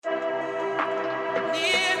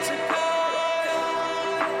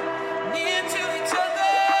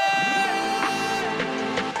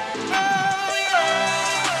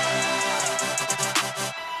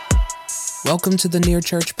Welcome to the Near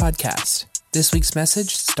Church Podcast. This week's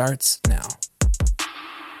message starts now.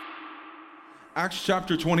 Acts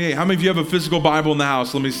chapter 28. How many of you have a physical Bible in the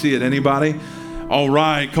house? Let me see it. Anybody? All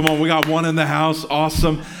right. Come on. We got one in the house.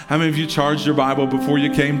 Awesome. How many of you charged your Bible before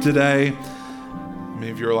you came today? How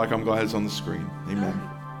many of you are like, I'm glad it's on the screen? Amen.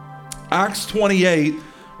 Acts 28,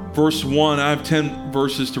 verse 1. I have 10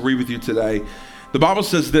 verses to read with you today. The Bible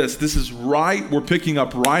says this. This is right. We're picking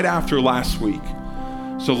up right after last week.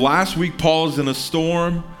 So last week, Paul is in a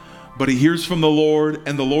storm, but he hears from the Lord,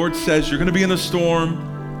 and the Lord says, you're going to be in a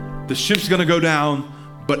storm. The ship's going to go down,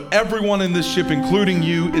 but everyone in this ship, including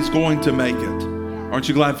you, is going to make it. Aren't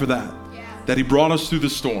you glad for that? Yeah. That he brought us through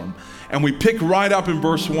the storm. And we pick right up in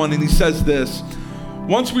verse 1, and he says this,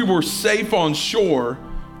 once we were safe on shore,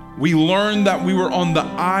 we learned that we were on the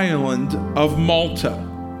island of Malta.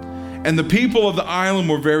 And the people of the island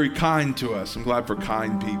were very kind to us. I'm glad for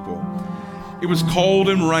kind people. It was cold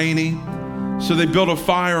and rainy, so they built a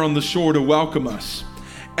fire on the shore to welcome us.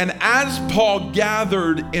 And as Paul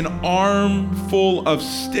gathered an armful of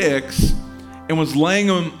sticks and was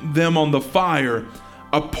laying them on the fire,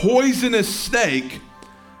 a poisonous snake,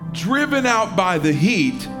 driven out by the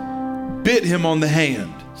heat, bit him on the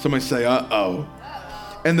hand. Somebody say, uh-oh.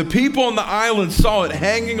 And the people on the island saw it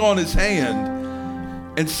hanging on his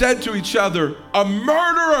hand and said to each other, a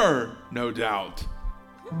murderer, no doubt.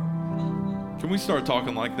 Can we start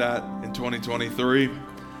talking like that in 2023?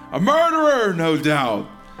 A murderer, no doubt.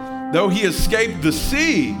 Though he escaped the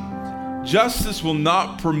sea, justice will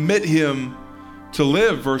not permit him to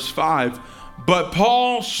live. Verse 5. But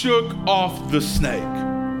Paul shook off the snake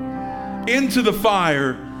into the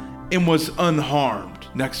fire and was unharmed.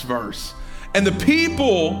 Next verse. And the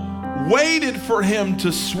people waited for him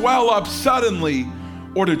to swell up suddenly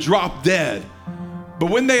or to drop dead.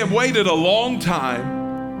 But when they had waited a long time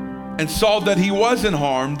and saw that he wasn't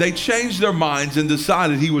harmed, they changed their minds and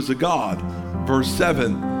decided he was a god. Verse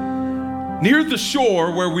 7. Near the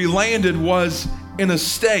shore where we landed was an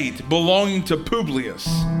estate belonging to Publius.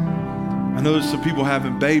 I know there's some people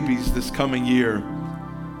having babies this coming year.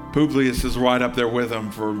 Publius is right up there with them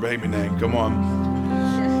for a baby name. Come on.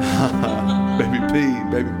 Baby P,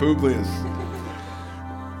 baby Publius.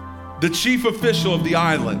 The chief official of the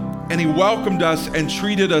island, and he welcomed us and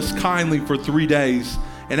treated us kindly for 3 days.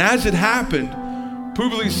 And as it happened,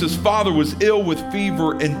 Publius' father was ill with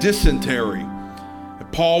fever and dysentery.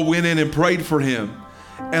 And Paul went in and prayed for him,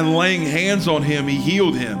 and laying hands on him, he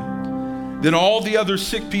healed him. Then all the other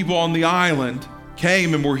sick people on the island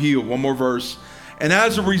came and were healed. One more verse. And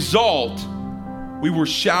as a result, we were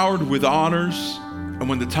showered with honors. And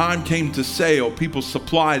when the time came to sail, people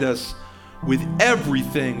supplied us with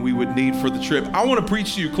everything we would need for the trip. I want to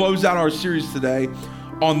preach to you, close out our series today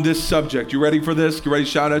on this subject. You ready for this? You ready to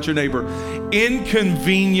shout at your neighbor?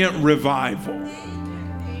 Inconvenient revival.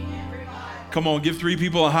 Come on, give 3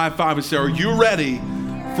 people a high five and say, are you ready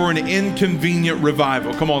for an inconvenient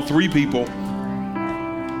revival? Come on, 3 people.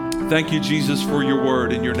 Thank you, Jesus, for your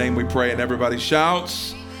word. In your name we pray. And everybody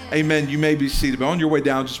shouts, amen. You may be seated. But on your way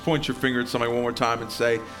down, just point your finger at somebody one more time and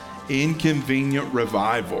say, inconvenient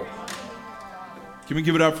revival. Can we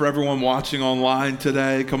give it up for everyone watching online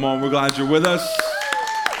today? Come on, we're glad you're with us.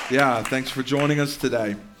 Yeah, thanks for joining us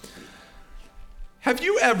today. Have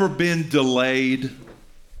you ever been delayed?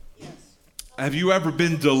 Yes. Have you ever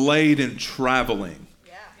been delayed in traveling?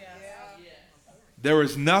 Yeah. There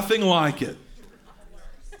is nothing like it.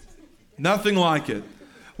 Nothing like it.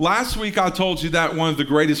 Last week I told you that one of the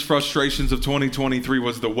greatest frustrations of 2023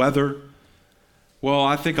 was the weather. Well,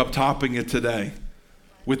 I think I'm topping it today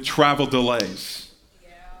with travel delays.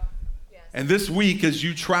 And this week, as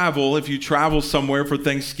you travel, if you travel somewhere for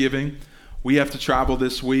Thanksgiving, we have to travel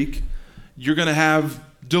this week, you're going to have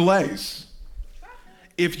delays.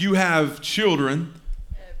 If you have children,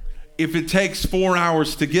 if it takes 4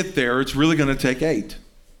 hours to get there, it's really going to take 8.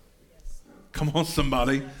 Come on,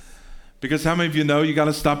 somebody. Because how many of you know you got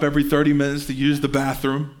to stop every 30 minutes to use the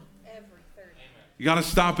bathroom? You got to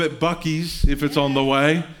stop at Buc-ee's if it's on the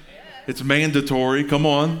way. It's mandatory. Come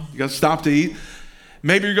on. You got to stop to eat.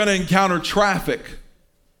 Maybe you're going to encounter traffic.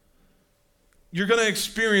 You're going to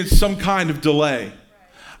experience some kind of delay.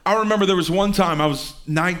 I remember there was one time I was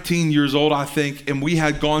 19 years old, I think, and we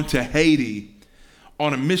had gone to Haiti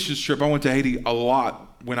on a missions trip. I went to Haiti a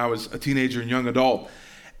lot when I was a teenager and young adult.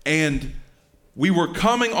 And we were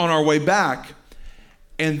coming on our way back,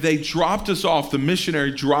 and they dropped us off. The missionary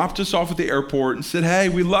dropped us off at the airport and said, hey,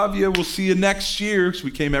 we love you. We'll see you next year, because we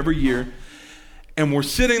came every year. And we're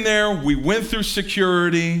sitting there. We went through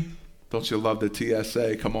security. Don't you love the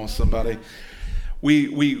TSA? Come on, somebody.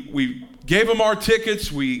 We gave them our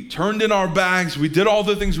tickets. We turned in our bags. We did all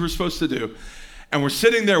the things we were supposed to do. And we're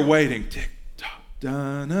sitting there waiting. Tick, tock,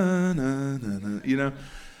 da, na, na, na, na, you know.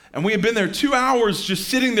 And we had been there 2 hours just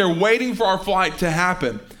sitting there waiting for our flight to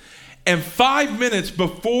happen. And 5 minutes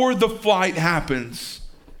before the flight happens,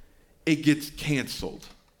 it gets canceled.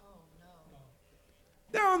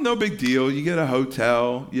 No big deal. You get a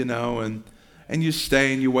hotel, you know, and you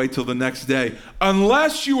stay and you wait till the next day.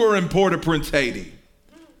 Unless you are in Port-au-Prince, Haiti.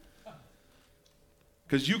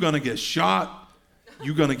 Because you're going to get shot.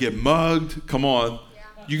 You're going to get mugged. Come on.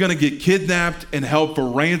 You're going to get kidnapped and held for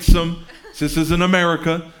ransom. This isn't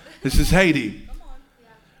America. This is Haiti.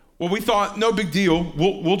 Well, we thought, no big deal.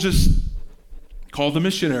 We'll just call the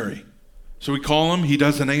missionary. So we call him. He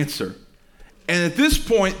doesn't answer. And at this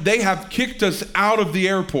point, they have kicked us out of the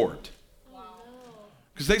airport.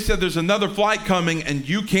 Because they said there's another flight coming and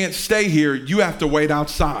you can't stay here. You have to wait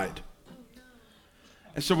outside.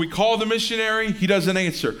 And so we call the missionary. He doesn't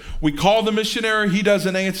answer. We call the missionary. He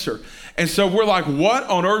doesn't answer. And so we're like, what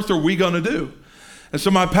on earth are we going to do? And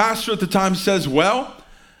so my pastor at the time says, well,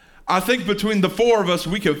 I think between the four of us,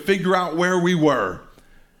 we could figure out where we were.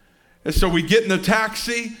 And so we get in the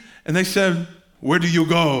taxi and they said, where do you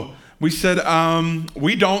go? We said,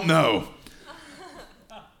 we don't know.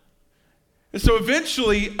 And so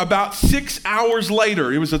eventually, about 6 hours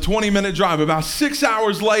later, it was a 20-minute drive, about 6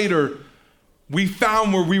 hours later, we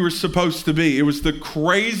found where we were supposed to be. It was the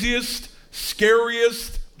craziest,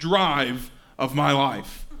 scariest drive of my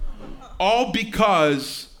life. All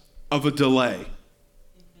because of a delay.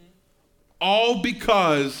 All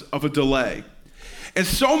because of a delay. And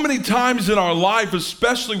so many times in our life,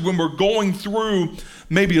 especially when we're going through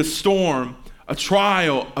maybe a storm, a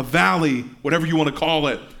trial, a valley, whatever you want to call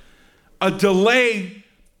it, a delay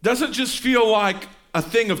doesn't just feel like a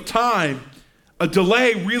thing of time. A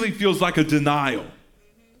delay really feels like a denial.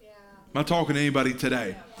 Am I talking to anybody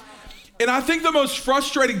today? And I think the most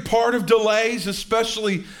frustrating part of delays,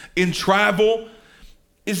 especially in travel,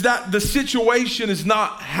 is that the situation is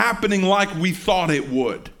not happening like we thought it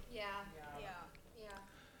would.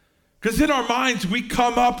 Because in our minds, we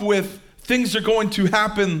come up with things are going to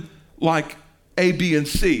happen like A, B, and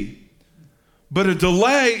C. But a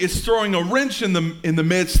delay is throwing a wrench in the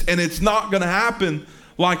midst, and it's not going to happen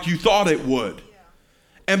like you thought it would.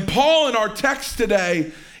 And Paul in our text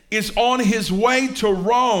today is on his way to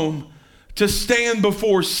Rome to stand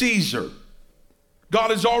before Caesar.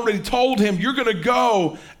 God has already told him, you're going to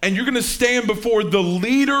go and you're going to stand before the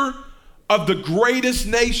leader of the greatest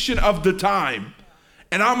nation of the time.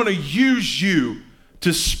 And I'm going to use you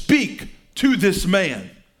to speak to this man.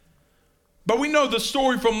 But we know the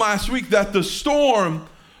story from last week that the storm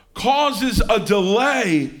causes a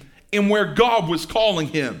delay in where God was calling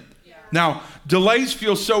him. Yeah. Now, delays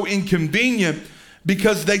feel so inconvenient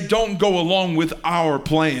because they don't go along with our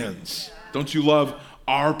plans. Yeah. Don't you love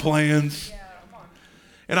our plans? Yeah.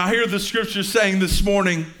 And I hear the scripture saying this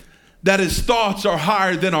morning that his thoughts are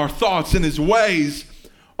higher than our thoughts and his ways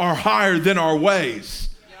are higher than our ways.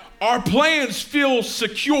 Yeah. Our plans feel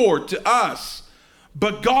secure to us.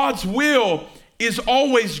 But God's will is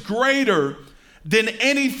always greater than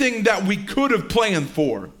anything that we could have planned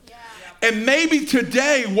for. Yeah. And maybe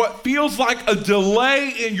today what feels like a delay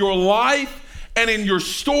in your life and in your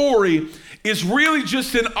story is really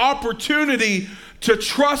just an opportunity to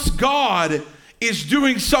trust God is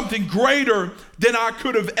doing something greater than I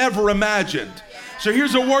could have ever imagined. Yeah. So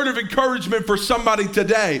here's a word of encouragement for somebody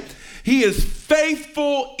today. He is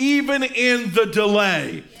faithful even in the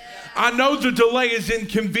delay. I know the delay is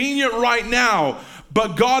inconvenient right now,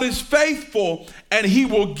 but God is faithful and he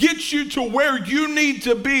will get you to where you need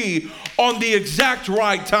to be on the exact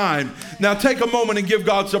right time. Now take a moment and give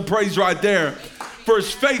God some praise right there for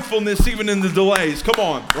his faithfulness even in the delays. Come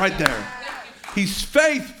on, right there. He's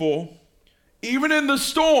faithful even in the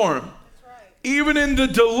storm, even in the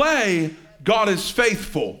delay, God is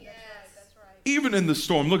faithful. Even in the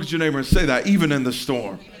storm. Look at your neighbor and say that. Even in the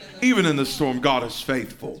storm. Even in the storm, God is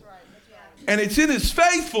faithful. And it's in his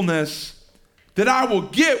faithfulness that I will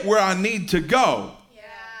get where I need to go. Yeah.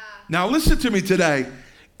 Now listen to me today.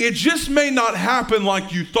 It just may not happen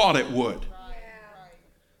like you thought it would. Right.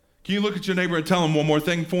 Can you look at your neighbor and tell him one more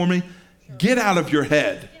thing for me? Sure. Get out of your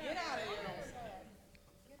head.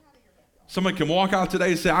 Somebody can walk out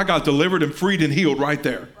today and say, I got delivered and freed and healed right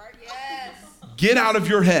there. Right. Yes. Get out of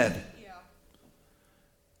your head. Yeah.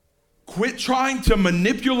 Quit trying to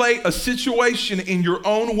manipulate a situation in your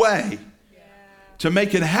own way. To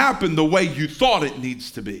make it happen the way you thought it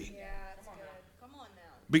needs to be. Yeah, that's good. Come on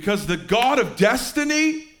now. Because the God of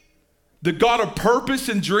destiny, the God of purpose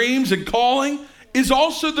and dreams and calling is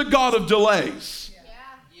also the God of delays. Yeah.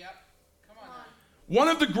 One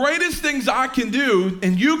of the greatest things I can do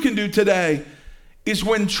and you can do today is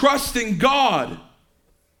when trusting God.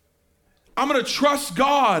 I'm going to trust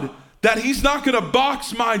God that he's not going to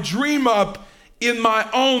box my dream up in my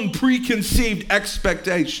own preconceived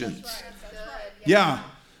expectations. That's right. Yeah.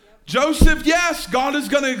 Joseph, yes, God is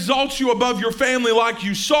going to exalt you above your family like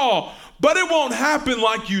you saw, but it won't happen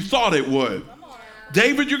like you thought it would.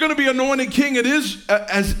 David, you're going to be anointed king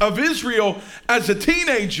of Israel as a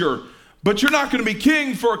teenager, but you're not going to be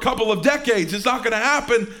king for a couple of decades. It's not going to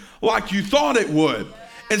happen like you thought it would.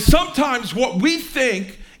 And sometimes what we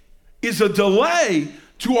think is a delay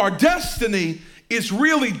to our destiny is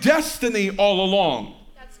really destiny all along.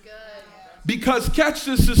 That's good. Because catch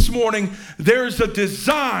this morning, there's a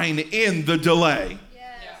design in the delay.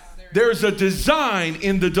 Yes. There's a design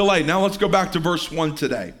in the delay. Now let's go back to verse 1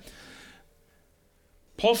 today.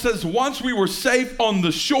 Paul says, once we were safe on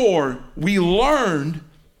the shore, we learned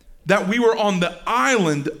that we were on the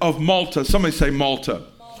island of Malta. Somebody say Malta.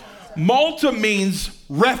 Malta means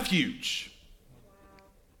refuge.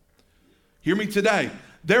 Hear me today.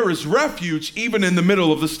 There is refuge even in the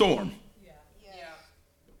middle of the storm.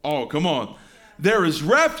 Oh, come on. There is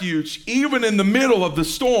refuge even in the middle of the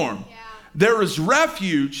storm. There is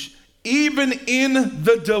refuge even in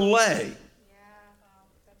the delay.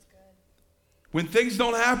 When things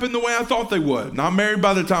don't happen the way I thought they would. Not married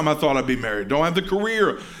by the time I thought I'd be married. Don't have the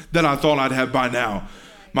career that I thought I'd have by now.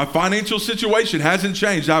 My financial situation hasn't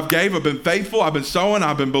changed. I've been faithful, I've been sowing,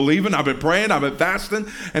 I've been believing, I've been praying, I've been fasting,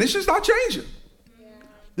 and it's just not changing. Yeah.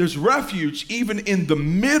 There's refuge even in the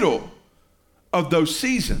middle of those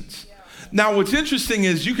seasons. Yeah. Now, what's interesting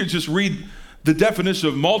is you could just read the definition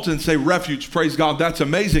of Malta and say refuge, praise God, that's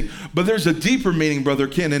amazing. But there's a deeper meaning, Brother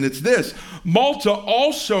Ken, and it's this. Malta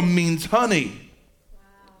also means honey.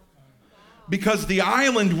 Wow. Because the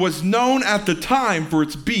island was known at the time for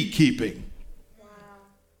its beekeeping. Wow.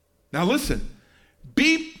 Now listen,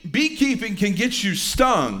 beekeeping can get you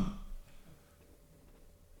stung,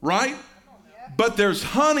 right? But there's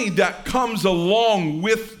honey that comes along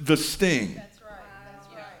with the sting.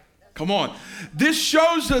 Come on. This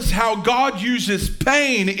shows us how God uses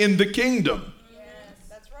pain in the kingdom. Yes,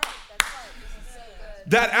 that's right. That's right. This is so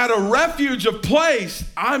good. That at a refuge of place,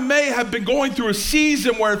 I may have been going through a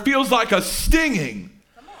season where it feels like a stinging.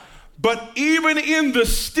 But even in the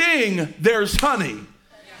sting, there's honey.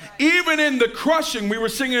 Even in the crushing, we were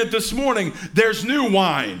singing it this morning, there's new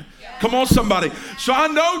wine. Come on, somebody. So I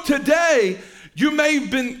know today you may have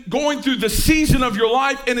been going through the season of your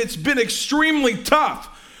life and it's been extremely tough.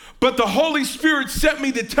 But the Holy Spirit sent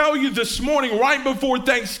me to tell you this morning, right before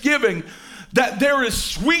Thanksgiving, that there is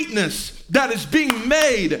sweetness that is being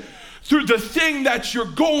made through the thing that you're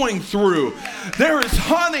going through. There is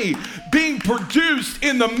honey being produced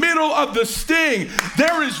in the middle of the sting.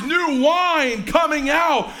 There is new wine coming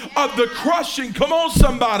out of the crushing. Come on,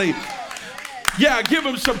 somebody. Yeah, give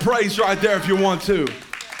him some praise right there if you want to.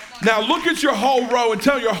 Now look at your whole row and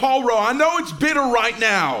tell your whole row, I know it's bitter right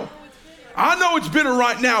now. I know it's bitter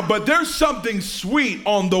right now, but there's something sweet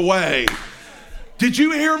on the way. Did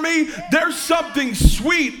you hear me? There's something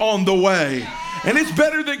sweet on the way. And it's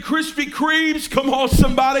better than Krispy Kremes. Come on,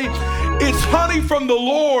 somebody. It's honey from the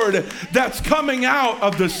Lord that's coming out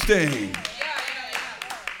of the sting.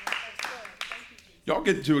 Y'all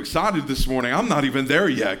getting too excited this morning. I'm not even there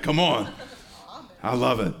yet. Come on. I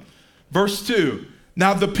love it. Verse 2.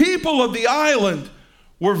 Now the people of the island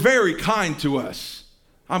were very kind to us.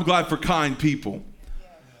 I'm glad for kind people.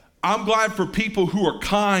 I'm glad for people who are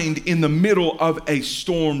kind in the middle of a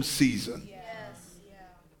storm season.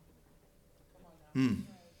 And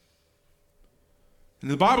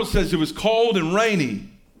the Bible says it was cold and rainy,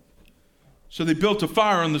 so they built a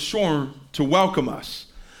fire on the shore to welcome us.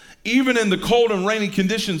 Even in the cold and rainy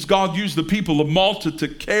conditions, God used the people of Malta to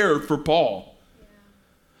care for Paul.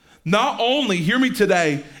 Not only, hear me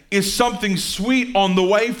today, is something sweet on the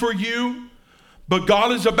way for you, but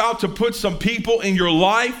God is about to put some people in your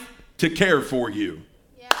life to care for you.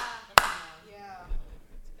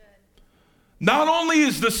 Not only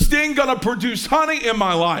is the sting going to produce honey in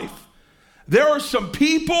my life, there are some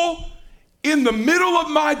people in the middle of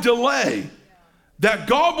my delay that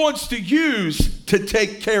God wants to use to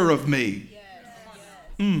take care of me.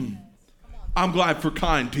 I'm glad for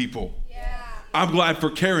kind people. I'm glad for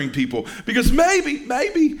caring people. Because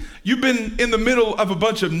maybe you've been in the middle of a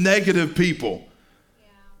bunch of negative people.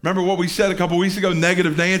 Remember what we said a couple weeks ago?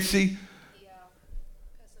 Negative Nancy.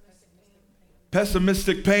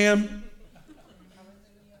 Pessimistic Pam.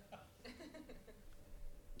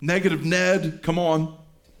 Negative Ned. Come on.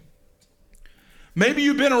 Maybe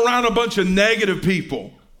you've been around a bunch of negative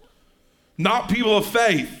people. Not people of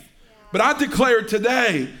faith. But I declare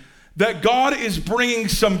today that God is bringing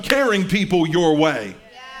some caring people your way.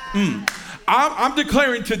 I'm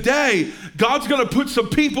declaring today, God's going to put some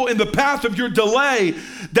people in the path of your delay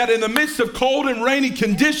that in the midst of cold and rainy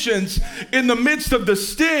conditions, in the midst of the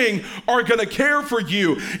sting, are going to care for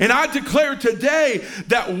you. And I declare today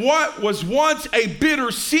that what was once a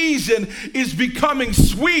bitter season is becoming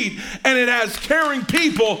sweet, and it has caring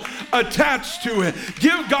people attached to it.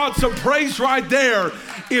 Give God some praise right there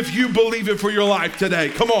if you believe it for your life today.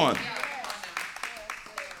 Come on.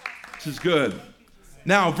 This is good.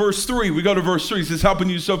 Now, verse 3, we go to verse 3. Is this helping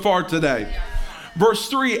you so far today? Verse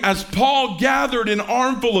 3, as Paul gathered an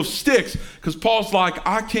armful of sticks, because Paul's like,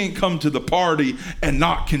 I can't come to the party and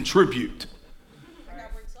not contribute.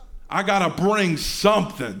 I got to bring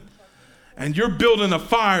something. And you're building a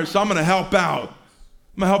fire, so I'm going to help out.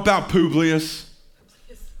 I'm going to help out Publius.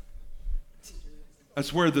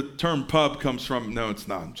 That's where the term pub comes from. No, it's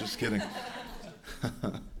not. I'm just kidding.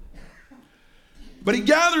 But he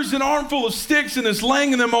gathers an armful of sticks and is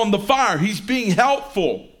laying them on the fire. He's being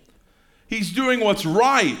helpful. He's doing what's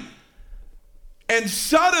right. And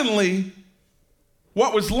suddenly,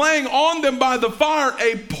 what was laying on them by the fire,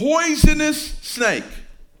 a poisonous snake.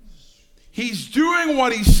 He's doing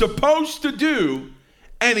what he's supposed to do,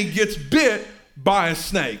 and he gets bit by a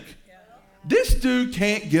snake. This dude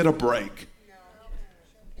can't get a break.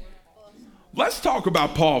 Let's talk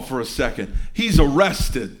about Paul for a second. He's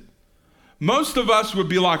arrested. Most of us would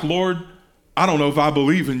be like, Lord, I don't know if I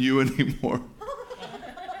believe in you anymore.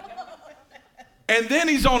 And then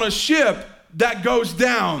he's on a ship that goes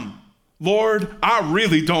down. Lord, I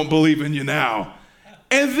really don't believe in you now.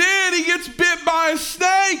 And then he gets bit by a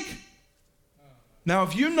snake. Now,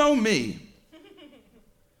 if you know me,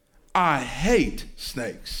 I hate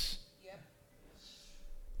snakes.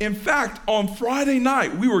 In fact, on Friday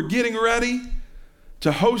night, we were getting ready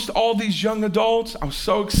to host all these young adults. I was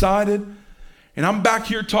so excited. And I'm back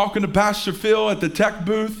here talking to Pastor Phil at the tech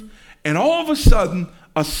booth, and all of a sudden,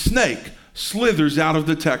 a snake slithers out of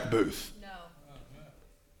the tech booth. No.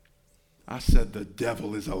 I said, the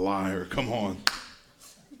devil is a liar. Come on.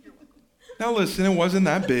 Now listen, it wasn't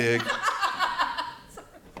that big.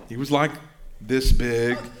 He was like this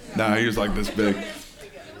big. No, he was like this big.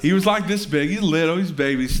 He was like this big. He's little. He's a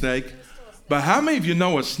baby snake. But how many of you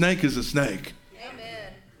know a snake is a snake?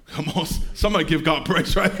 Come on, somebody give God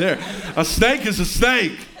praise right there. A snake is a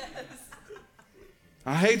snake.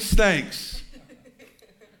 I hate snakes.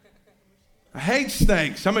 I hate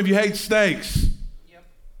snakes. Some of you hate snakes. Yep.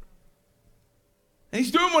 And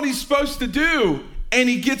he's doing what he's supposed to do, and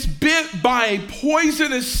he gets bit by a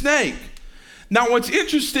poisonous snake. Now, what's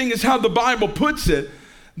interesting is how the Bible puts it,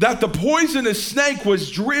 that the poisonous snake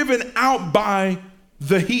was driven out by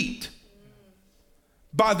the heat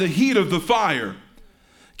of the fire.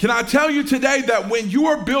 Can I tell you today that when you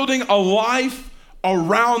are building a life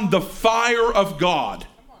around the fire of God,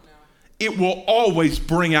 it will always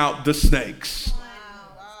bring out the snakes.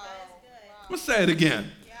 Let's say it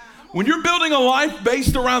again. When you're building a life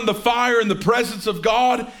based around the fire and the presence of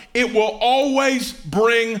God, it will always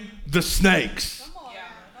bring the snakes.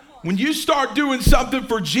 When you start doing something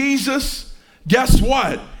for Jesus, guess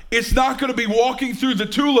what? It's not going to be walking through the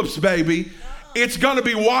tulips, baby. It's going to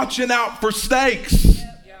be watching out for snakes.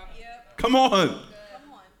 Come on.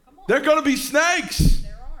 There are going to be snakes.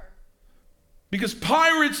 Because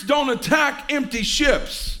pirates don't attack empty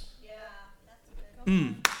ships.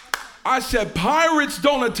 I said pirates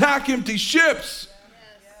don't attack empty ships.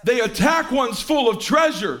 They attack ones full of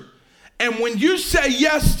treasure. And when you say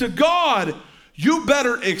yes to God, you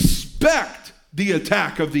better expect the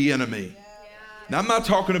attack of the enemy. Now, I'm not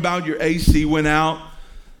talking about your AC went out.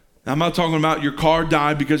 I'm not talking about your car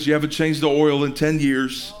died because you haven't changed the oil in 10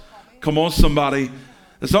 years. Come on, somebody.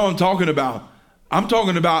 That's all I'm talking about. I'm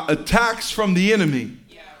talking about attacks from the enemy.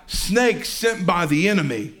 Snakes sent by the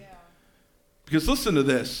enemy. Because listen to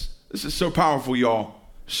this. This is so powerful, y'all.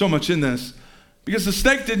 So much in this. Because the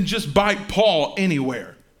snake didn't just bite Paul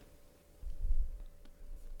anywhere.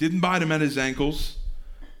 Didn't bite him at his ankles.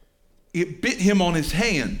 It bit him on his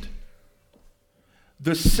hand.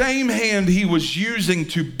 The same hand he was using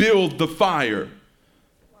to build the fire.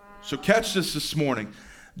 So catch this morning.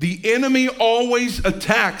 The enemy always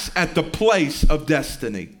attacks at the place of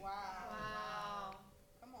destiny. Wow.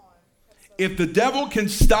 Come on. If the devil can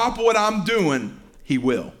stop what I'm doing, he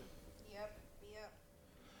will.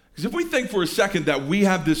 Because if we think for a second that we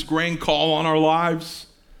have this grand call on our lives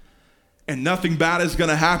and nothing bad is going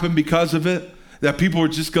to happen because of it, that people are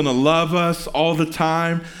just going to love us all the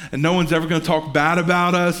time and no one's ever going to talk bad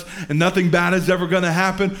about us and nothing bad is ever going to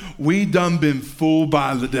happen, we done been fooled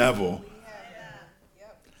by the devil.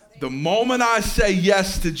 The moment I say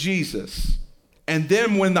yes to Jesus, and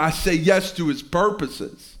then when I say yes to his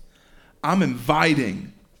purposes, I'm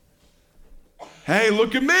inviting. Hey,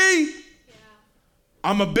 look at me. Yeah.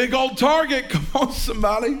 I'm a big old target. Come on,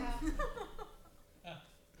 somebody. Yeah.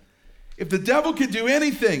 If the devil can do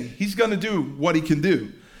anything, he's going to do what he can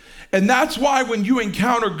do. And that's why when you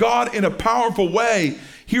encounter God in a powerful way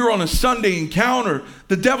here on a Sunday encounter,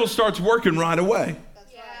 the devil starts working right away.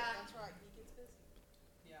 That's right. That's right. He gets busy.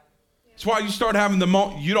 Yeah. That's why you start having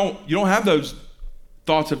you don't have those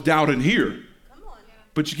thoughts of doubt in here. Come on. Yeah.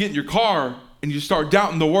 But you get in your car and you start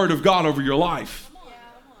doubting the word of God over your life. Come on. Yeah.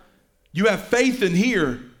 Come on. You have faith in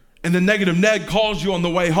here and the negative Ned calls you on the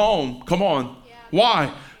way home. Come on. Yeah. Why?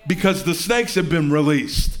 Yeah. Because the snakes have been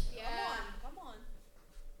released. Yeah. Come on.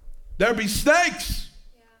 There be snakes.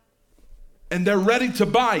 Yeah. And they're ready to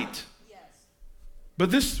bite. Yes. But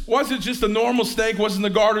this wasn't just a normal snake, wasn't a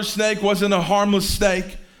garter snake, wasn't a harmless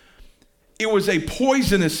snake. It was a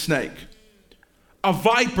poisonous snake. A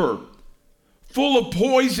viper full of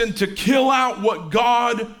poison to kill out what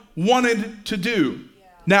God wanted to do. Yeah.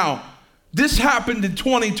 Now, this happened in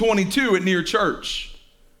 2022 at Near Church.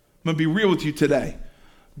 I'm going to be real with you today.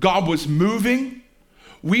 God was moving.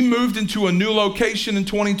 We moved into a new location in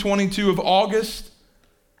 2022 of August,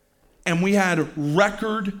 and we had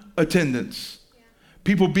record attendance. Yeah.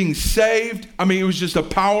 People being saved. I mean, it was just a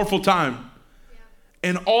powerful time. Yeah.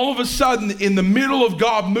 And all of a sudden, in the middle of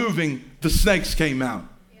God moving, the snakes came out.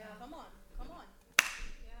 Yeah, come on. Yeah,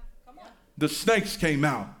 come on. The snakes came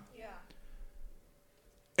out. Yeah.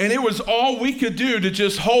 And it was all we could do to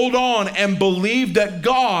just hold on and believe that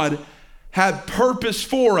God had purpose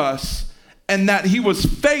for us and that he was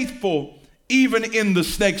faithful even in the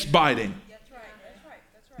snakes biting. That's right. That's right.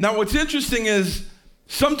 That's right. Now, what's interesting is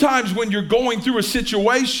sometimes when you're going through a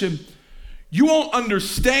situation, you won't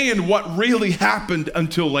understand what really happened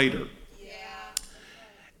until later.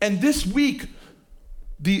 And this week,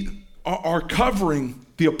 our covering,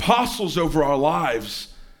 the apostles over our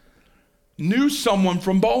lives, knew someone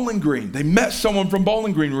from Bowling Green. They met someone from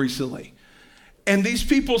Bowling Green recently. And these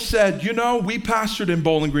people said, we pastored in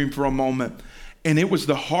Bowling Green for a moment, and it was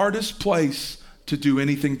the hardest place to do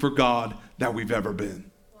anything for God that we've ever been.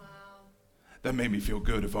 Wow. That made me feel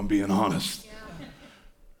good, if I'm being honest. Yeah.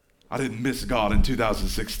 I didn't miss God in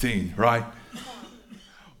 2016, right?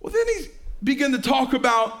 Well, then he began to talk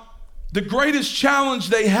about the greatest challenge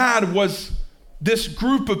they had was this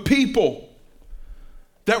group of people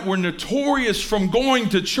that were notorious from going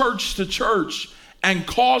to church and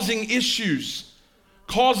causing issues,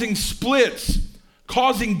 causing splits,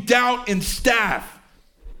 causing doubt in staff,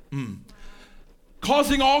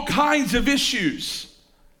 causing all kinds of issues.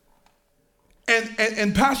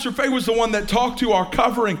 And Pastor Faye was the one that talked to our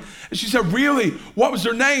covering. And she said, really? What was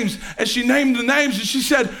their names? And she named the names and she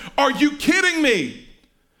said, are you kidding me?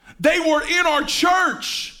 They were in our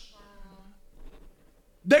church.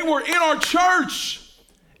 They were in our church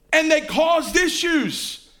and they caused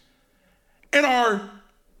issues. And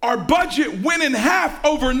our budget went in half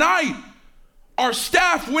overnight. Our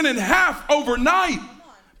staff went in half overnight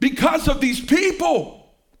because of these people.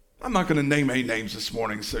 I'm not going to name any names this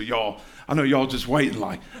morning, so I know y'all just waiting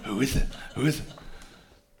like, who is it? Who is it?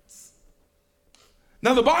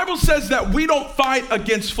 Now, the Bible says that we don't fight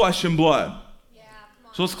against flesh and blood. Yeah,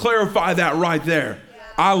 so let's clarify that right there. Yeah.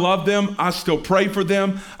 I love them. I still pray for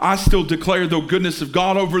them. I still declare the goodness of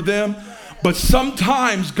God over them. But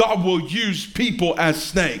sometimes God will use people as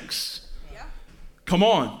snakes. Yeah. Come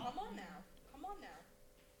on. Come on now. Come on now.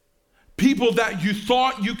 People that you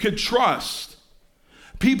thought you could trust.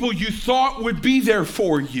 People you thought would be there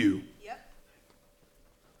for you. Yep.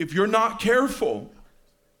 If you're not careful,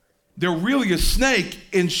 they're really a snake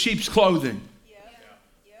in sheep's clothing. Yep.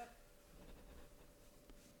 Yep.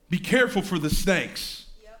 Be careful for the snakes.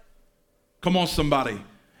 Yep. Come on, somebody.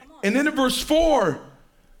 Come on. And then in verse 4,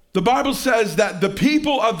 the Bible says that the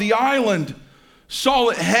people of the island saw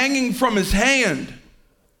it hanging from his hand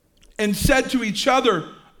and said to each other,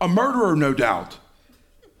 a murderer, no doubt.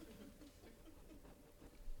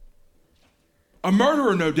 A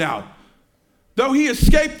murderer, no doubt. Though he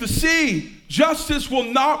escaped the sea, justice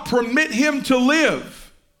will not permit him to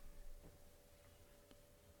live.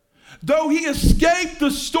 Though he escaped the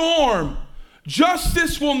storm,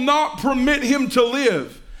 justice will not permit him to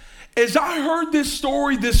live. As I heard this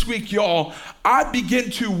story this week, y'all, I began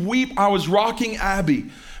to weep. I was rocking Abby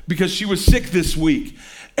because she was sick this week.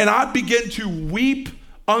 And I began to weep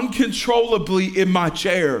uncontrollably in my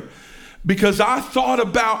chair because I thought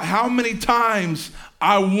about how many times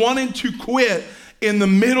I wanted to quit in the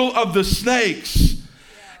middle of the snakes.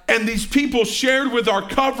 And these people shared with our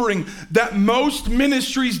covering that most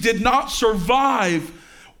ministries did not survive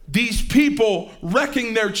these people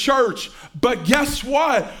wrecking their church. But guess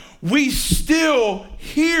what? We still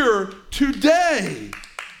here today.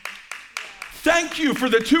 Thank you for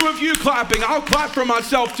the two of you clapping. I'll clap for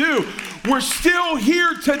myself too. We're still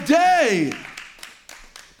here today.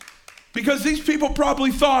 Because these people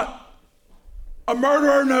probably thought, a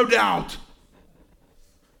murderer, no doubt.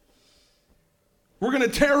 We're going to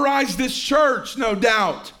terrorize this church, no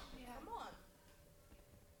doubt.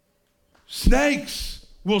 Snakes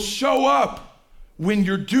will show up when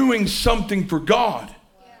you're doing something for God.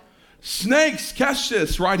 Snakes, catch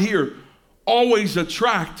this right here, always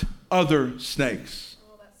attract other snakes.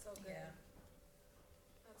 Oh, that's so good.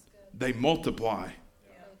 That's good. They multiply.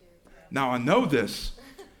 Now I know this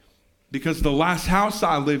because the last house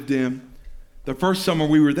I lived in, the first summer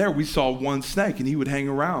we were there, we saw one snake and he would hang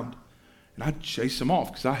around. And I'd chase him off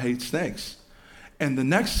because I hate snakes. And the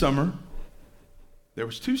next summer, there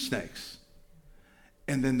was 2 snakes.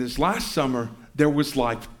 And then this last summer, there was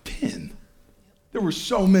like 10. There were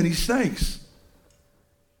so many snakes.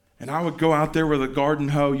 And I would go out there with a garden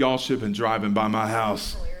hoe. Y'all should have been driving by my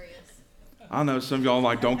house. Hilarious. I know some of y'all are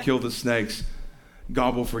like, don't kill the snakes.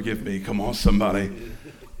 God will forgive me. Come on, somebody.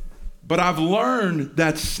 But I've learned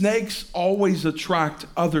that snakes always attract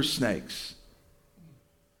other snakes.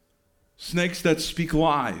 Snakes that speak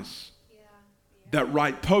lies. That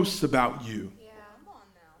write posts about you.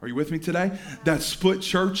 Are you with me today? That split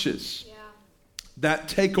churches. That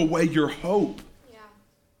take away your hope.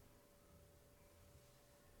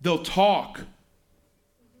 They'll talk.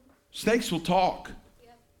 Snakes will talk.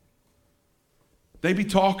 They be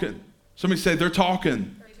talking. Somebody say, they're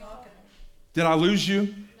talking. Did I lose you?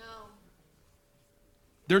 No.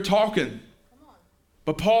 They're talking.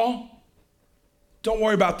 But Paul, don't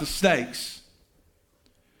worry about the snakes.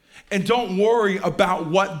 And don't worry about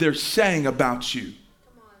what they're saying about you.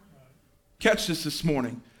 Come on. Catch this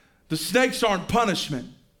morning. The snakes aren't punishment.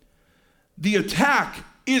 The attack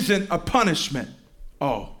isn't a punishment.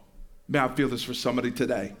 Oh, may I feel this for somebody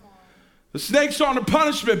today. The snakes aren't a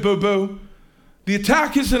punishment, boo-boo. The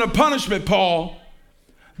attack isn't a punishment, Paul.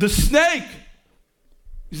 The snake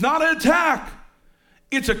is not an attack.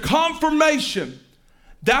 It's a confirmation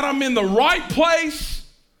that I'm in the right place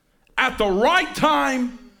at the right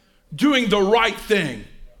time doing the right thing.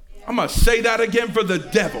 I'm going to say that again for the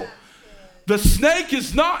devil. The snake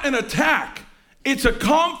is not an attack. It's a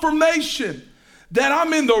confirmation that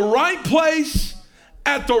I'm in the right place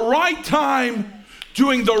at the right time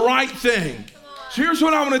doing the right thing. So here's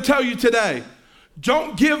what I want to tell you today.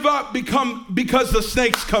 Don't give up because the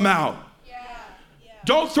snakes come out.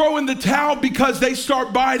 Don't throw in the towel because they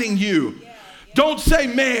start biting you. Don't say,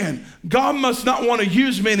 man, God must not want to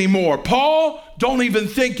use me anymore. Paul, don't even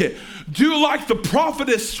think it. Do like the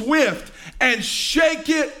prophetess Swift and shake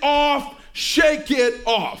it off, shake it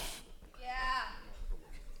off.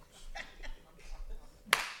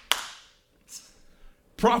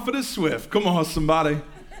 Prophetess Swift, come on somebody.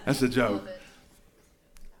 That's a joke.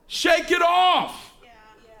 Shake it off.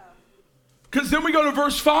 Because then we go to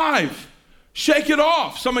verse 5. Shake it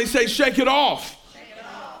off. Somebody say shake it off.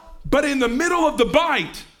 But in the middle of the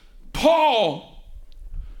bite, Paul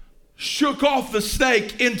shook off the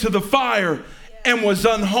snake into the fire and was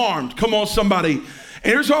unharmed. Come on, somebody. And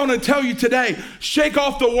here's what I want to tell you today. Shake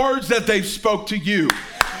off the words that they spoke to you.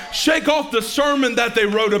 Shake off the sermon that they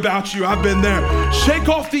wrote about you. I've been there. Shake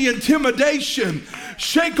off the intimidation.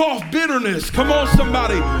 Shake off bitterness. Come on,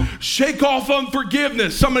 somebody. Shake off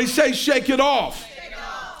unforgiveness. Somebody say shake it off.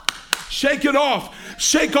 Shake it off.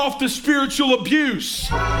 Shake off the spiritual abuse.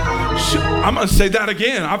 I'm going to say that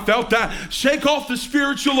again. I felt that. Shake off the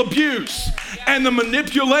spiritual abuse and the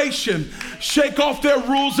manipulation. Shake off their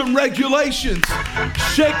rules and regulations.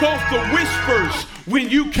 Shake off the whispers when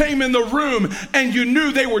you came in the room and you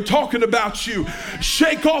knew they were talking about you.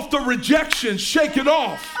 Shake off the rejection. Shake it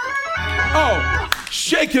off. Oh,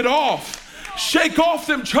 shake it off. Shake off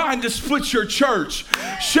them trying to split your church.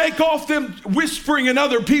 Shake off them whispering in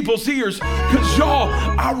other people's ears. Because y'all,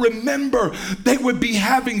 I remember they would be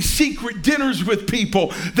having secret dinners with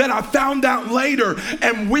people that I found out later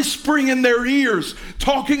and whispering in their ears,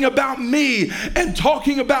 talking about me and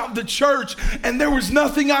talking about the church. And there was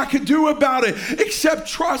nothing I could do about it except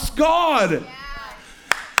trust God.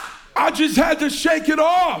 I just had to shake it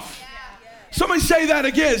off. Somebody say that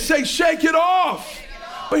again. Say, shake it off.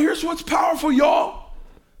 But here's what's powerful, y'all.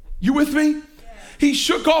 You with me? He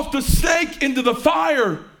shook off the snake into the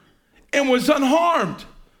fire and was unharmed.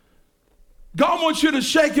 God wants you to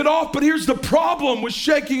shake it off, but here's the problem with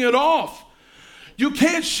shaking it off. You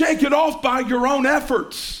can't shake it off by your own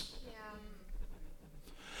efforts.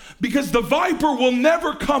 Because the viper will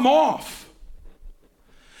never come off.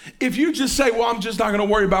 If you just say, well, I'm just not going to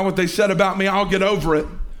worry about what they said about me, I'll get over it.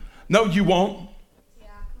 No, you won't. Yeah,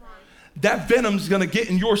 come on. That venom's going to get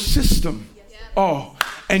in your system. Yes. Oh,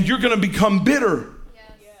 and you're going to become bitter.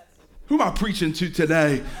 Yes. Who am I preaching to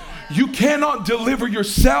today? You cannot deliver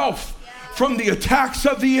yourself from the attacks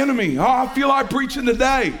of the enemy. Oh, I feel like preaching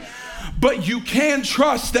today. But you can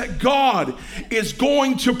trust that God is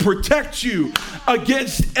going to protect you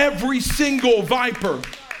against every single viper.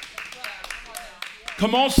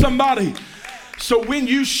 Come on, somebody. So when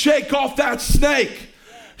you shake off that snake,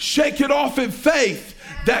 shake it off in faith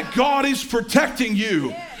that God is protecting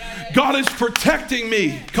you. God is protecting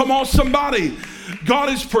me. Come on, somebody. God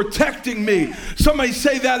is protecting me. Somebody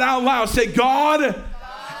say that out loud. Say, God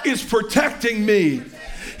is protecting me.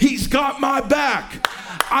 He's got my back.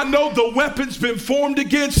 I know the weapon's been formed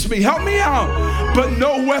against me. Help me out. But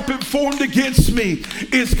no weapon formed against me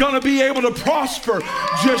is going to be able to prosper.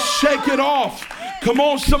 Just shake it off. Come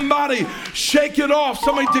on, somebody. Shake it off.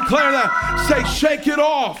 Somebody declare that. Say, shake it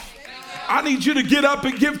off. I need you to get up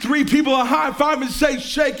and give 3 people a high five and say,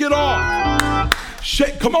 shake it off.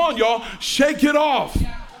 Shake. Come on, y'all. Shake it off.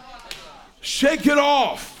 Shake it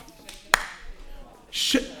off.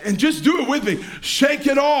 And just do it with me. Shake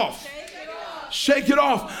it off. Shake it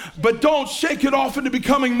off. But don't shake it off into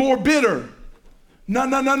becoming more bitter. No,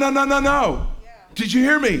 no, no, no, no, no, no. Did you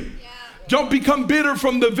hear me? Don't become bitter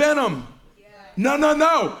from the venom. No, no,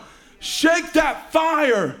 no. Shake that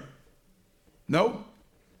fire. No.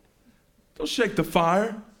 Don't shake the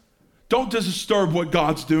fire. Don't disturb what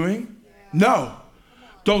God's doing. No.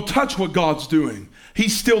 Don't touch what God's doing.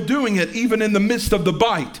 He's still doing it even in the midst of the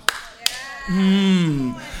bite.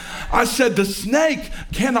 I said the snake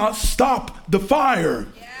cannot stop the fire.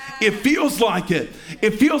 It feels like it.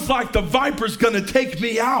 It feels like the viper's going to take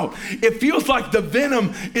me out. It feels like the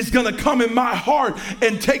venom is going to come in my heart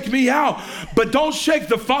and take me out. But don't shake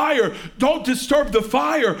the fire. Don't disturb the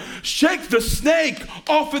fire. Shake the snake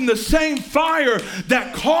off in the same fire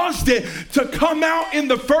that caused it to come out in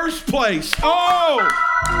the first place. Oh!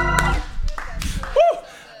 Woo!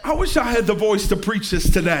 I wish I had the voice to preach this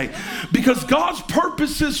today, because God's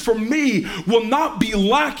purposes for me will not be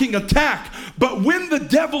lacking attack. But when the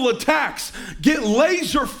devil attacks, get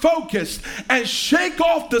laser focused and shake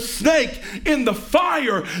off the snake in the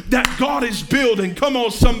fire that God is building. Come on,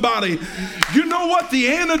 somebody. You know what the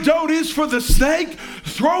antidote is for the snake?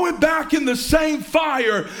 Throw it back in the same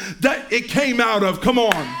fire that it came out of. Come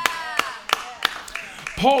on.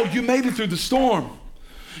 Paul, you made it through the storm.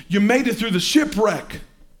 You made it through the shipwreck.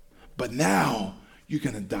 But now you're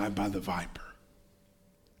going to die by the viper.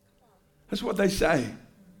 That's what they say.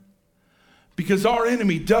 Because our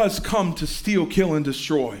enemy does come to steal, kill, and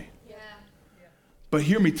destroy. Yeah. But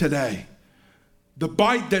hear me today. The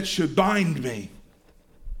bite that should bind me,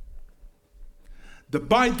 the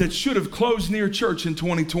bite that should have closed near church in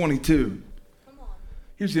 2022.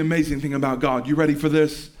 Here's the amazing thing about God. You ready for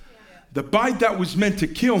this? Yeah. The bite that was meant to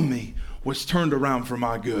kill me was turned around for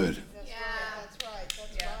my good.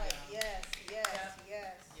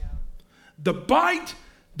 The bite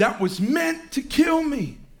that was meant to kill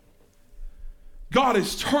me, God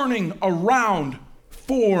is turning around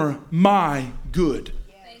for my good.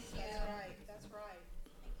 Yes, that's right. That's right.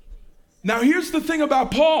 Now here's the thing about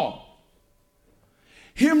Paul.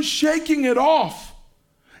 Him shaking it off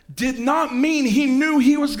did not mean he knew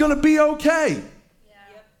he was going to be okay. Yeah.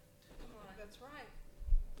 Yep. That's right.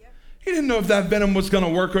 Yep. He didn't know if that venom was going to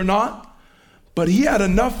work or not, but he had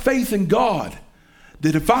enough faith in God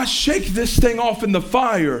that if I shake this thing off in the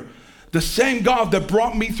fire, the same God that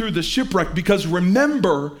brought me through the shipwreck, because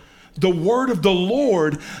remember the word of the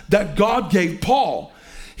Lord that God gave Paul.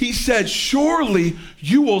 He said, surely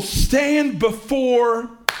you will stand before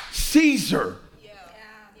Caesar. Yeah.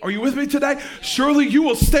 Are you with me today? Yeah. Surely you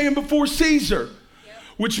will stand before Caesar. Yeah.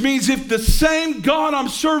 Which means if the same God I'm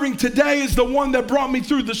serving today is the one that brought me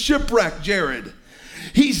through the shipwreck, Jared,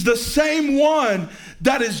 he's the same one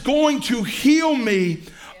that is going to heal me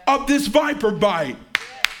of this viper bite.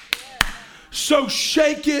 So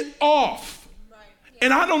shake it off.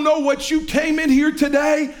 And I don't know what you came in here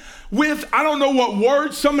today with. I don't know what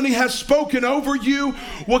words somebody has spoken over you,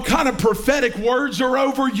 what kind of prophetic words are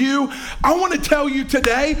over you. I want to tell you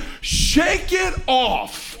today, shake it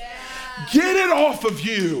off. Get it off of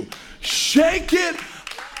you. Shake it.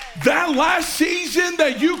 That last season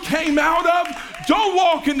that you came out of, don't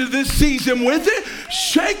walk into this season with it.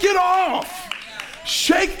 Shake it off.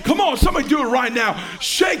 Shake. Come on, somebody do it right now.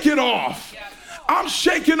 Shake it off. I'm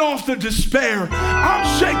shaking off the despair.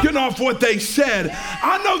 I'm shaking off what they said.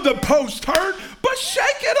 I know the post hurt, but shake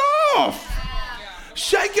it off.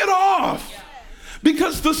 Shake it off.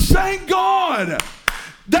 Because the same God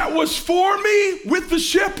that was for me with the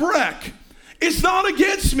shipwreck is not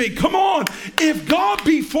against me. Come on. If God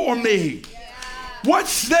be for me, what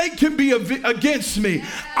snake can be against me?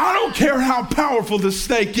 I don't care how powerful the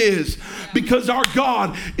snake is, because our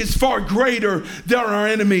God is far greater than our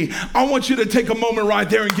enemy. I want you to take a moment right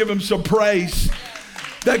there and give him some praise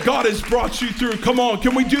that God has brought you through. Come on,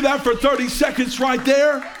 can we do that for 30 seconds right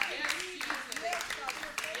there?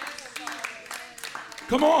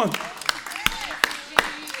 Come on.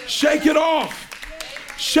 Shake it off.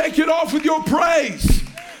 Shake it off with your praise.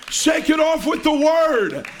 Shake it off with the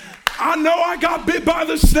word. I know I got bit by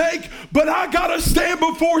the snake, but I got to stand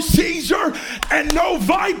before Caesar, and no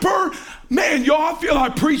viper, man, y'all, I feel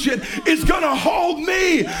like preaching, is going to hold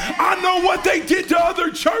me. I know what they did to other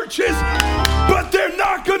churches, but they're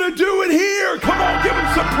not going to do it here. Come on, give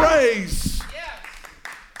them some praise.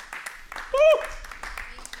 Woo.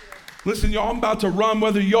 Listen, y'all, I'm about to run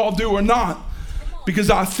whether y'all do or not, because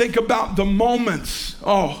I think about the moments,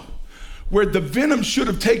 where the venom should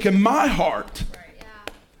have taken my heart.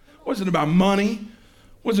 It wasn't about money.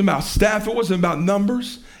 It wasn't about staff. It wasn't about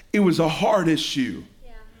numbers. It was a heart issue.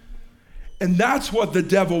 Yeah. And that's what the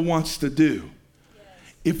devil wants to do. Yes.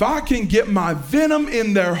 If I can get my venom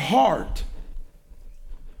in their heart,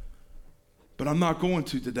 but I'm not going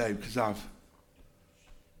to today because I've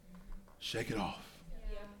shake it off.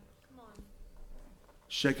 Yeah. Come on.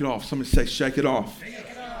 Shake it off. Somebody say, shake it off. Shake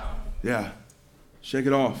it off. Yeah. Shake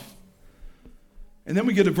it off. And then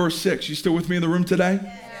we get to verse 6. You still with me in the room today?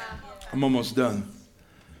 Yeah. I'm almost done.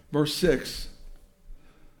 Verse 6.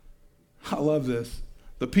 I love this.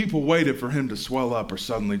 The people waited for him to swell up or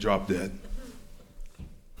suddenly drop dead.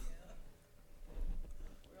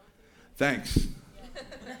 Thanks.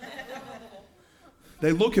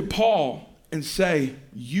 They look at Paul and say,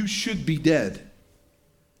 you should be dead.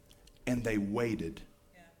 And they waited.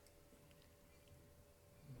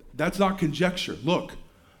 That's not conjecture. Look.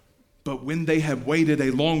 But when they had waited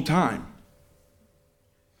a long time,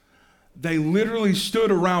 they literally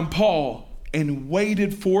stood around Paul and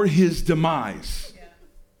waited for his demise. Yeah.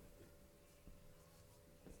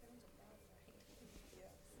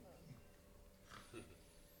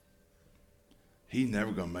 He's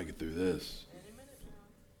never going to make it through this.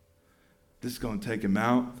 This is going to take him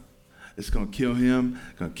out. It's going to kill him.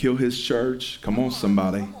 It's going to kill his church. Come on,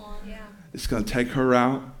 somebody. Come on. Yeah. It's going to take her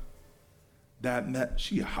out.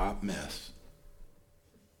 She a hot mess.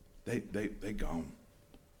 They gone.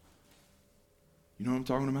 You know what I'm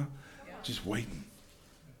talking about? Yeah. Just waiting.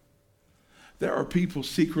 There are people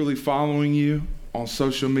secretly following you on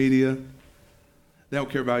social media. They don't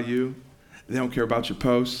care about you. They don't care about your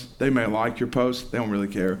posts. They may like your posts. They don't really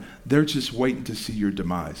care. They're just waiting to see your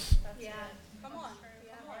demise. Yeah. Come on.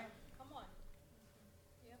 Yeah. Come on.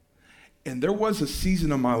 Yep. And there was a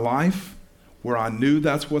season of my life where I knew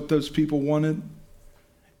that's what those people wanted,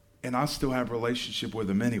 and I still have a relationship with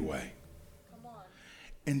them anyway. Come on.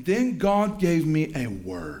 And then God gave me a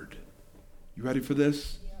word. You ready for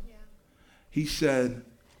this? Yep. Yeah. He said,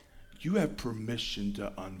 you have permission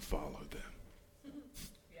to unfollow them.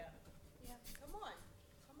 Yeah. Yeah. Come on.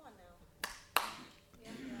 Come on now.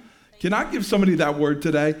 Yeah. Can I give somebody that word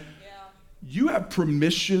today? Yeah. You have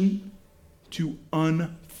permission to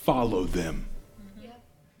unfollow them.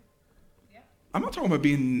 I'm not talking about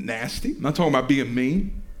being nasty. I'm not talking about being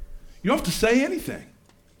mean. You don't have to say anything.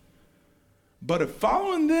 But if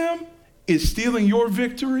following them is stealing your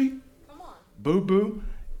victory, come on. Boo-boo,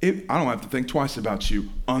 I don't have to think twice about you.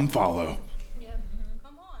 Unfollow. Yeah. Mm-hmm.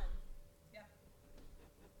 Come on. Yeah.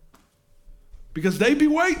 Because they be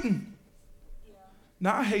waiting. Yeah.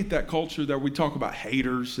 Now, I hate that culture that we talk about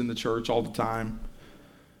haters in the church all the time.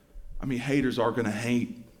 I mean, haters are going to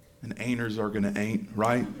hate and ain'ters are going to ain't,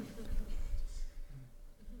 right?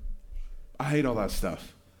 I hate all that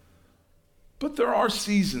stuff. But there are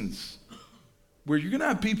seasons where you're going to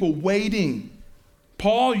have people waiting.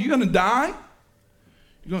 Paul, you're going to die?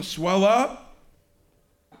 You're going to swell up?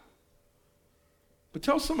 But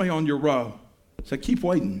tell somebody on your row, say, keep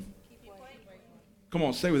waiting. Keep waiting. Come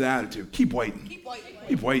on, say with attitude, keep waiting. Keep waiting.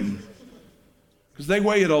 Keep waiting. Because they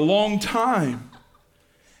waited a long time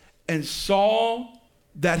and saw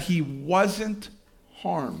that he wasn't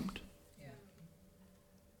harmed.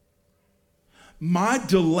 My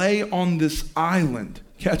delay on this island,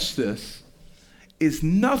 catch this, is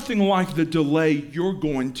nothing like the delay you're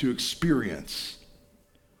going to experience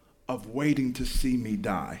of waiting to see me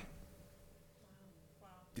die. Wow.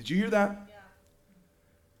 Did you hear that? Yeah.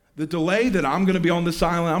 The delay that I'm going to be on this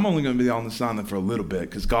island, I'm only going to be on this island for a little bit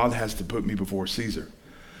because God has to put me before Caesar.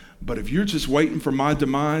 But if you're just waiting for my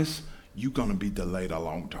demise, you're going to be delayed a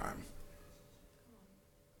long time.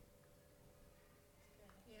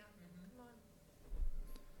 Yeah. Come on.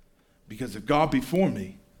 Because if God be for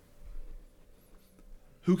me,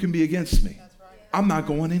 who can be against me? I'm not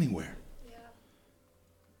going anywhere. Yeah.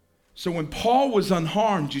 So when Paul was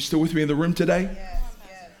unharmed, you still with me in the room today? Yes.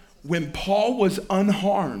 When Paul was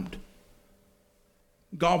unharmed,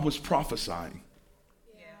 God was prophesying.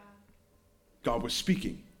 Yeah. God was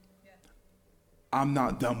speaking. I'm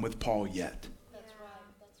not done with Paul yet. That's right.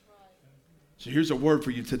 So here's a word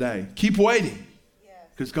for you today. Keep waiting, Yes.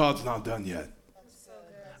 because God's not done yet. That's so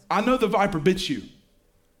good. I know the viper bit you,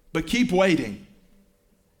 but keep waiting,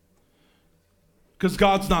 because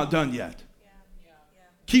God's not done yet.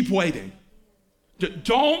 Keep waiting.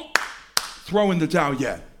 Don't throw in the towel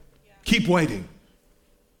yet. Keep waiting,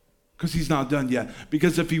 because he's not done yet.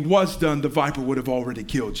 Because if he was done, the viper would have already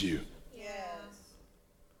killed you. Yes.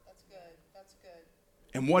 That's good. That's good.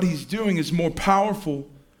 And what he's doing is more powerful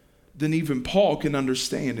than even Paul can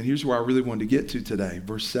understand. And here's where I really wanted to get to today.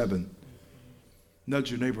 Verse 7. Nudge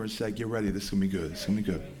your neighbor and say, get ready. This is going to be good. It's going to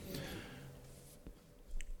be good.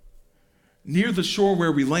 Near the shore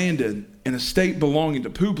where we landed, an estate belonging to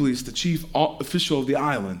Publius, the chief official of the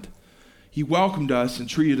island, he welcomed us and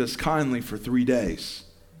treated us kindly for 3 days.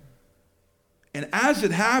 And as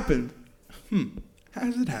it happened, this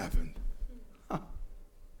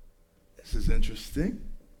is interesting.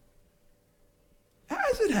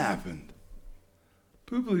 As it happened,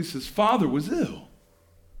 Publius' father was ill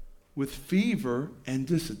with fever and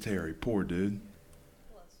dysentery. Poor dude.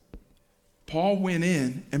 Paul went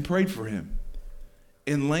in and prayed for him.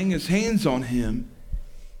 And laying his hands on him,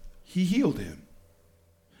 he healed him.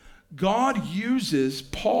 God uses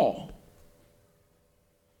Paul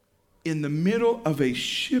in the middle of a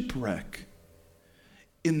shipwreck,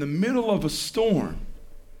 in the middle of a storm,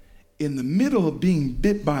 in the middle of being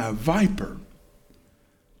bit by a viper,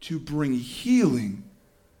 to bring healing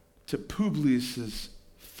to Publius'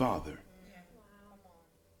 father.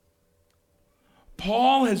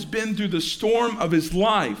 Paul has been through the storm of his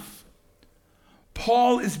life.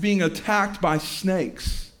 Paul is being attacked by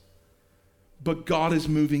snakes, but God is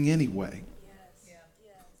moving anyway.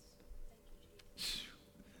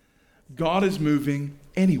 God is moving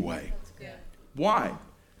anyway. Why?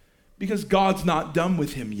 Because God's not done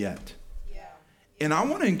with him yet. And I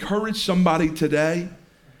want to encourage somebody today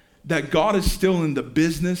that God is still in the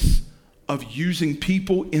business of using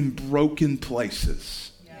people in broken places.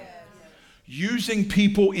 Using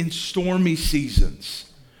people in stormy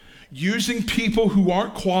seasons. Using people who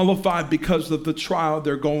aren't qualified because of the trial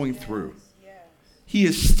they're going through. He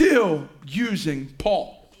is still using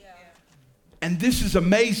Paul. And this is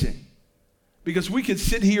amazing. Because we could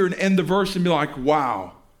sit here and end the verse and be like,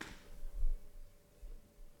 wow.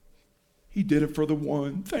 He did it for the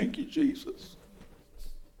one. Thank you, Jesus.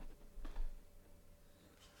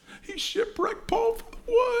 He shipwrecked Paul for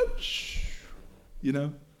the one. You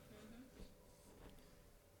know?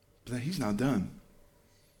 But he's not done.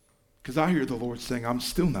 Because I hear the Lord saying, I'm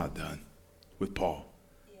still not done with Paul.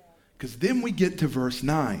 Because then we get to verse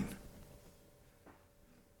 9.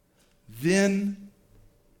 Then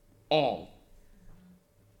all.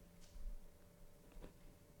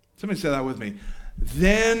 Somebody say that with me.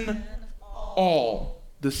 Then all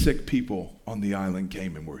the sick people on the island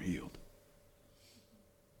came and were healed.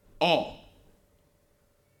 All.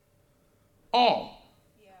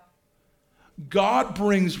 God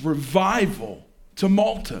brings revival to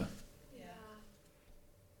Malta.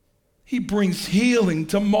 He brings healing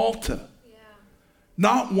to Malta.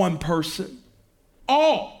 Not one person.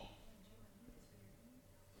 All.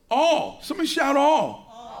 Somebody shout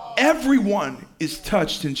all. Everyone is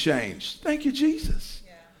touched and changed. Thank you, Jesus.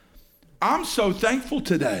 I'm so thankful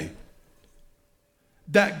today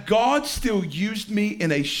that God still used me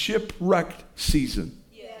in a shipwrecked season.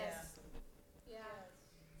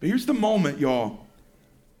 But here's the moment, y'all.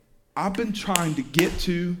 I've been trying to get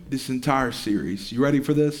to this entire series. You ready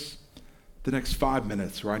for this? The next 5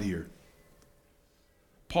 minutes right here.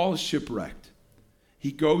 Paul is shipwrecked.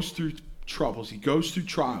 He goes through troubles. He goes through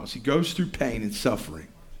trials. He goes through pain and suffering.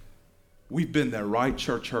 We've been there, right?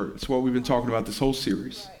 Church hurt. That's what we've been talking about this whole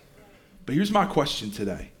series. But here's my question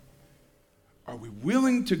today. Are we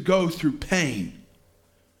willing to go through pain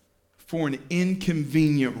for an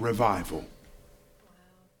inconvenient revival?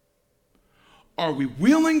 Are we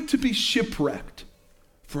willing to be shipwrecked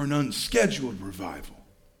for an unscheduled revival?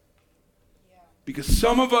 Because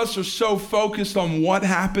some of us are so focused on what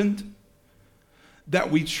happened that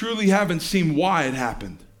we truly haven't seen why it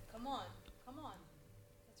happened. Come on.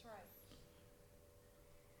 That's right.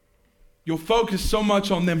 You'll focus so much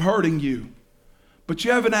on them hurting you, But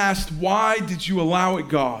you haven't asked, why did you allow it,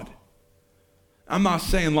 God? I'm not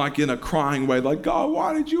saying like in a crying way, like, God,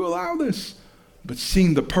 why did you allow this? But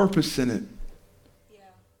seeing the purpose in it.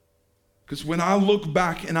 Because when I look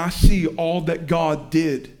back and I see all that God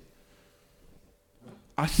did,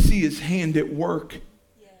 I see his hand at work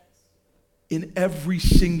in every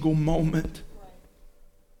single moment.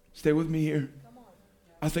 Stay with me here.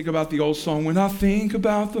 I think about the old song, when I think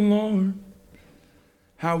about the Lord,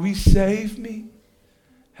 how he saved me,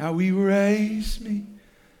 how he raised me,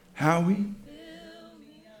 how he filled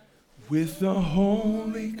me with the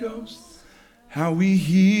Holy Ghost, how he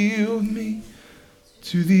healed me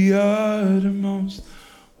to the uttermost.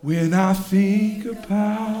 When I think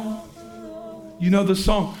about, you know the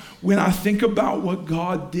song, when I think about what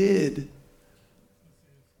God did.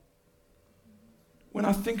 When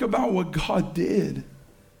I think about what God did,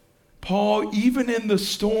 Paul, even in the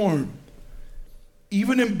storm,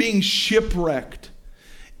 even in being shipwrecked,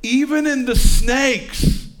 even in the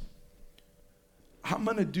snakes, I'm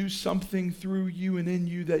going to do something through you and in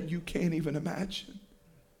you that you can't even imagine.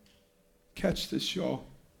 Catch this, y'all.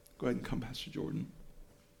 Go ahead and come, Pastor Jordan.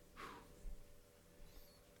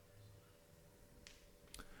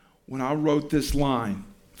 When I wrote this line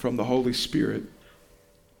from the Holy Spirit,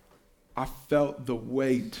 I felt the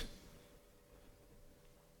weight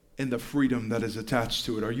and the freedom that is attached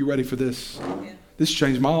to it. Are you ready for this? Yeah. This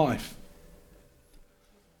changed my life.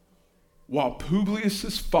 While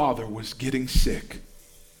Publius's father was getting sick,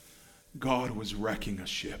 God was wrecking a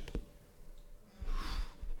ship.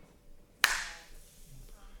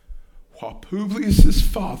 While Publius's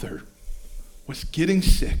father was getting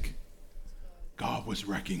sick, God was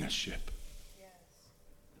wrecking a ship.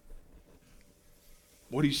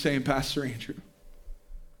 What are you saying, Pastor Andrew?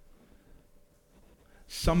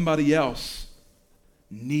 Somebody else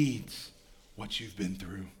needs what you've been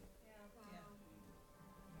through.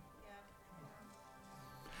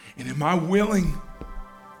 And am I willing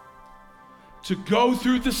to go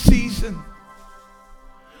through the season,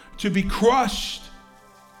 to be crushed,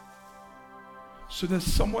 so that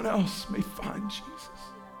someone else may find Jesus?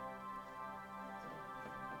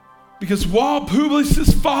 Because while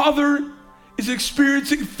Publius's father is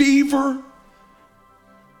experiencing fever,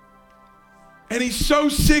 and he's so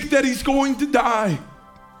sick that he's going to die,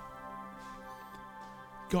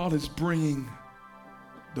 God is bringing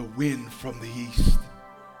the wind from the east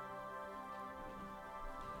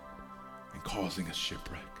and causing a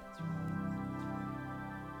shipwreck.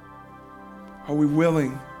 Are we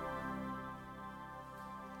willing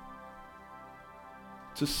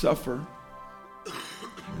to suffer?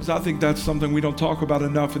 Because I think that's something we don't talk about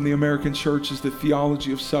enough in the American church, is the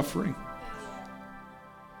theology of suffering.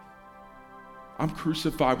 I'm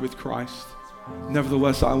crucified with Christ.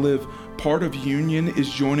 Nevertheless, I live. Part of union is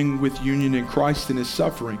joining with union in Christ in his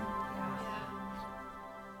suffering.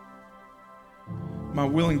 Am I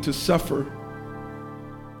willing to suffer?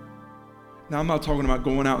 Now, I'm not talking about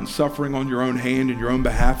going out and suffering on your own hand in your own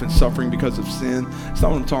behalf and suffering because of sin. That's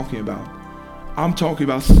not what I'm talking about. I'm talking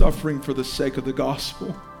about suffering for the sake of the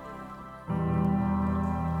gospel.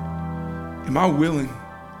 Am I willing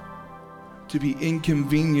to be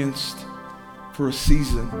inconvenienced for a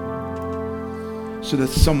season so that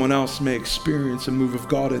someone else may experience a move of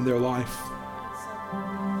God in their life?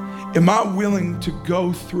 Am I willing to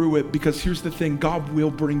go through it? Because here's the thing, God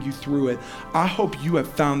will bring you through it. I hope you have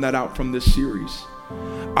found that out from this series.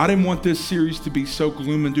 I didn't want this series to be so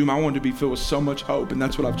gloom and doom. I wanted to be filled with so much hope, and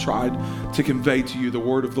that's what I've tried to convey to you, the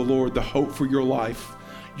word of the Lord, the hope for your life.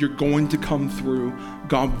 You're going to come through.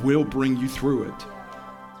 God will bring you through it.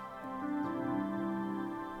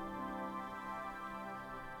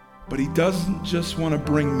 But he doesn't just want to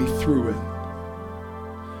bring me through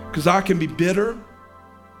it. Because I can be bitter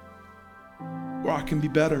or I can be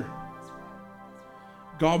better.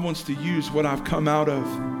 God wants to use what I've come out of.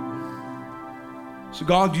 So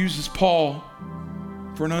God uses Paul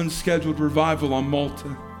for an unscheduled revival on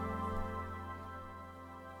Malta.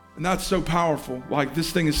 And that's so powerful. Like,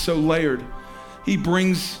 this thing is so layered. He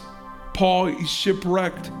brings Paul, he's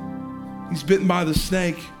shipwrecked. He's bitten by the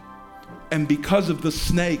snake. And because of the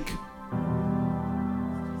snake,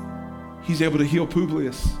 he's able to heal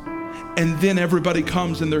Publius. And then everybody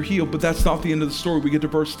comes and they're healed. But that's not the end of the story. We get to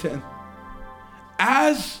verse 10.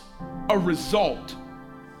 As a result,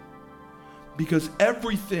 because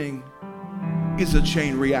everything is a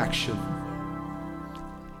chain reaction.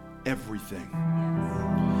 Everything.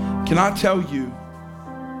 Can I tell you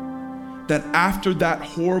that after that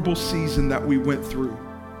horrible season that we went through,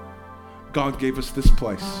 God gave us this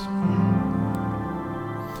place.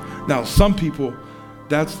 Now, some people,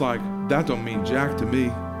 that's like, that don't mean jack to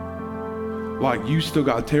me. like you still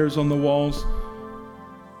got tears on the walls.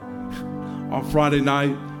 On Friday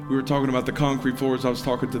night, we were talking about the concrete floors. I was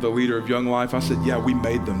talking to the leader of Young Life. I said, yeah, we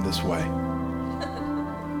made them this way.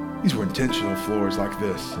 These were intentional floors like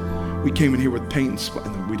this. We came in here with paint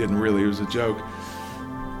and we didn't really, it was a joke.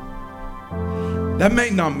 That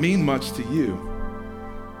may not mean much to you,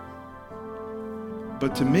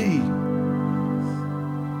 but to me,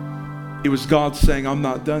 it was God saying, I'm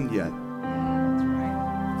not done yet.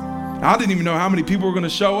 I didn't even know how many people were going to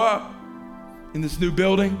show up in this new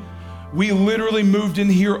building. We literally moved in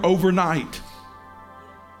here overnight.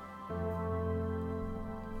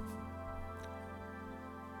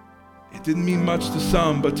 It didn't mean much to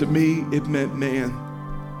some, but to me, it meant, man,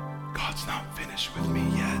 God's not finished with me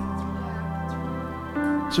yet.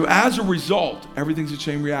 So as a result, everything's a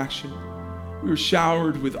chain reaction. We were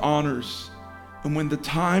showered with honors. And when the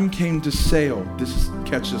time came to sail,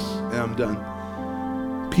 catch this, and I'm done.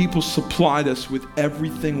 People supplied us with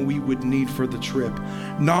everything we would need for the trip.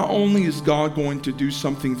 Not only is God going to do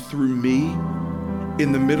something through me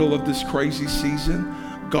in the middle of this crazy season,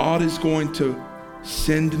 God is going to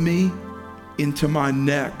send me into my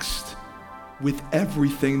next with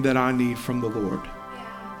everything that I need from the Lord.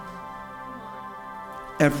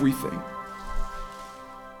 Everything.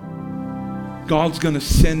 God's going to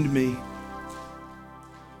send me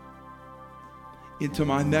into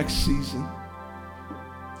my next season.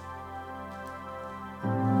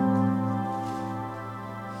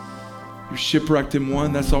 You're shipwrecked in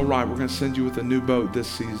one, that's all right. We're going to send you with a new boat this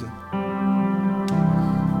season.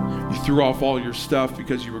 You threw off all your stuff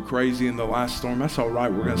because you were crazy in the last storm. That's all right.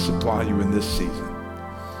 We're going to supply you in this season.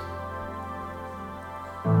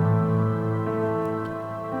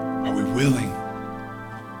 Are we willing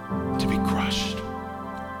to be crushed?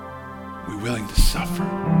 Are we willing to suffer?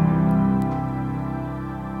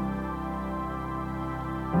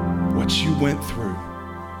 What you went through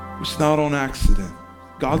was not on accident.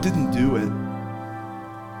 God didn't do it.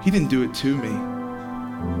 He didn't do it to me,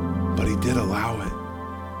 but he did allow it.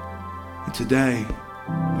 And today,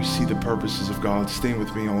 we see the purposes of God. Stand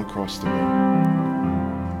with me all across the room.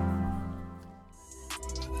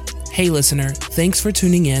 Hey listener, thanks for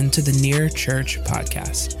tuning in to the Near Church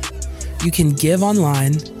podcast. You can give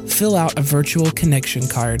online, fill out a virtual connection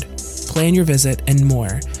card, plan your visit, and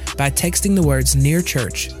more by texting the words Near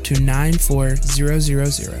Church to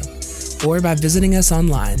 94000 or by visiting us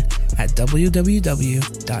online at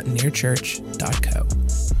www.nearchurch.co.